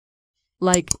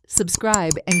Like,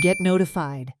 subscribe and get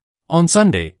notified. On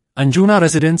Sunday, Anjuna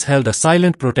residents held a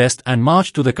silent protest and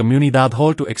marched to the Communidade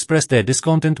Hall to express their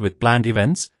discontent with planned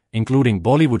events, including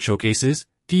Bollywood showcases,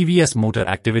 TVS motor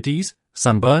activities,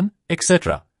 sunburn,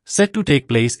 etc., set to take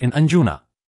place in Anjuna.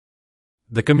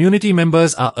 The community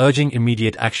members are urging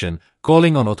immediate action,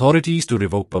 calling on authorities to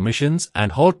revoke permissions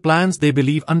and halt plans they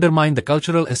believe undermine the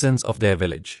cultural essence of their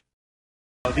village.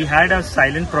 We had a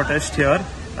silent protest here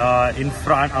in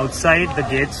front, outside the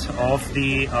gates of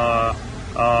the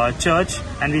church,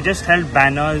 and we just held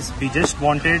banners. We just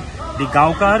wanted the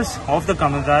Gaonkars of the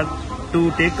communidade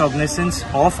to take cognizance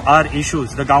of our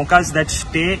issues. The Gaonkars that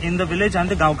stay in the village and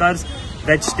the Gaonkars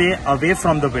that stay away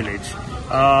from the village.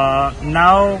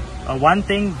 One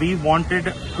thing we wanted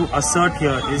to assert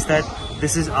here is that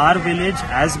this is our village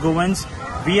as Goans.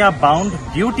 We are bound,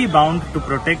 duty bound to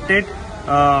protect it,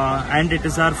 and it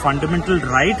is our fundamental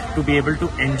right to be able to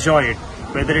enjoy it.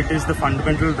 Whether it is the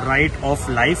fundamental right of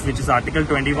life, which is Article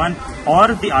 21, or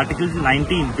the Article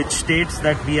 19, which states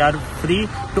that we are free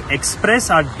to express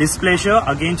our displeasure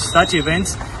against such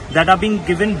events that are being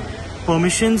given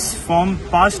permissions from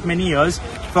past many years,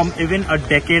 from even a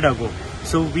decade ago.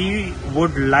 So we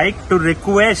would like to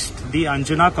request the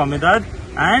Anjuna communidade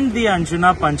and the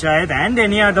Anjuna panchayat and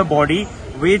any other body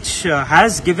which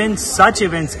has given such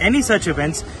events, any such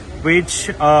events, which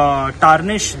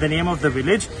tarnish the name of the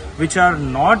village, which are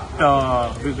not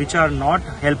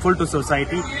helpful to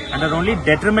society and are only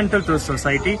detrimental to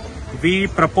society. We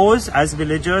propose as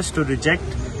villagers to reject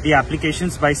the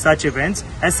applications by such events,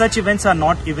 as such events are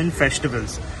not even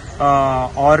festivals,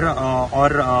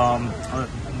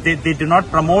 they do not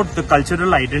promote the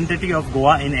cultural identity of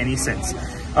Goa in any sense.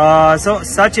 So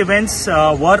such events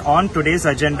were on today's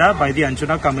agenda by the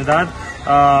Anjuna communidade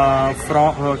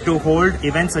to hold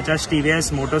events such as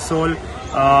TVS, Motorsoul,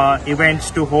 events,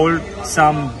 to hold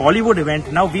some Bollywood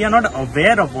event. Now we are not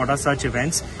aware of what are such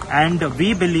events, and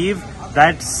we believe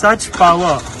that such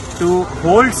power to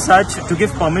hold such, to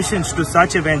give permissions to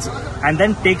such events and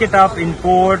then take it up in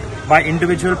court by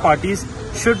individual parties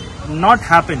should not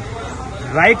happen.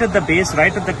 Right at the base,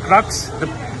 right at the crux, the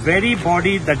very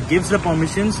body that gives the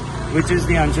permissions, which is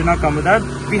the Anjuna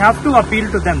communidade, we have to appeal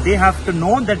to them. They have to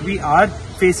know that we are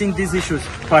facing these issues.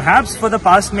 Perhaps for the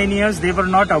past many years they were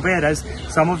not aware, as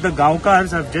some of the Gaonkars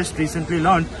have just recently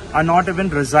learned are not even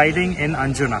residing in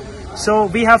Anjuna. So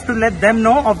we have to let them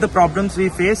know of the problems we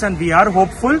face, and we are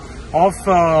hopeful of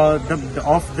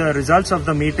the results of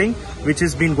the meeting, which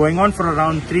has been going on for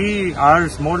around 3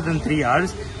 hours, more than 3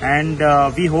 hours, and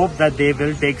we hope that they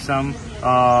will take some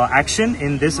action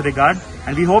in this regard,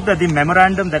 and we hope that the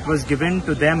memorandum that was given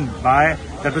to them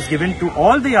that was given to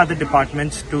all the other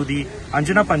departments, to the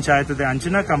Anjuna panchayat, to the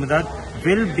Anjuna communidade,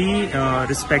 will be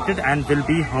respected and will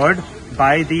be heard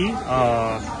by the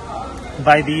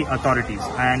authorities.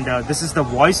 And this is the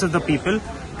voice of the people.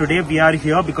 Today we are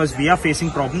here because we are facing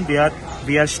problems.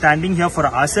 We are standing here for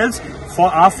ourselves,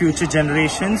 for our future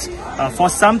generations, for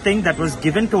something that was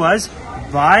given to us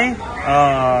by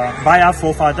our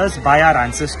forefathers, by our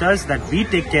ancestors, that we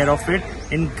take care of it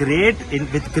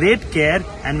with great care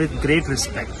and with great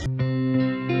respect.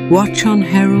 Watch on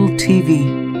Herald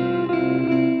TV.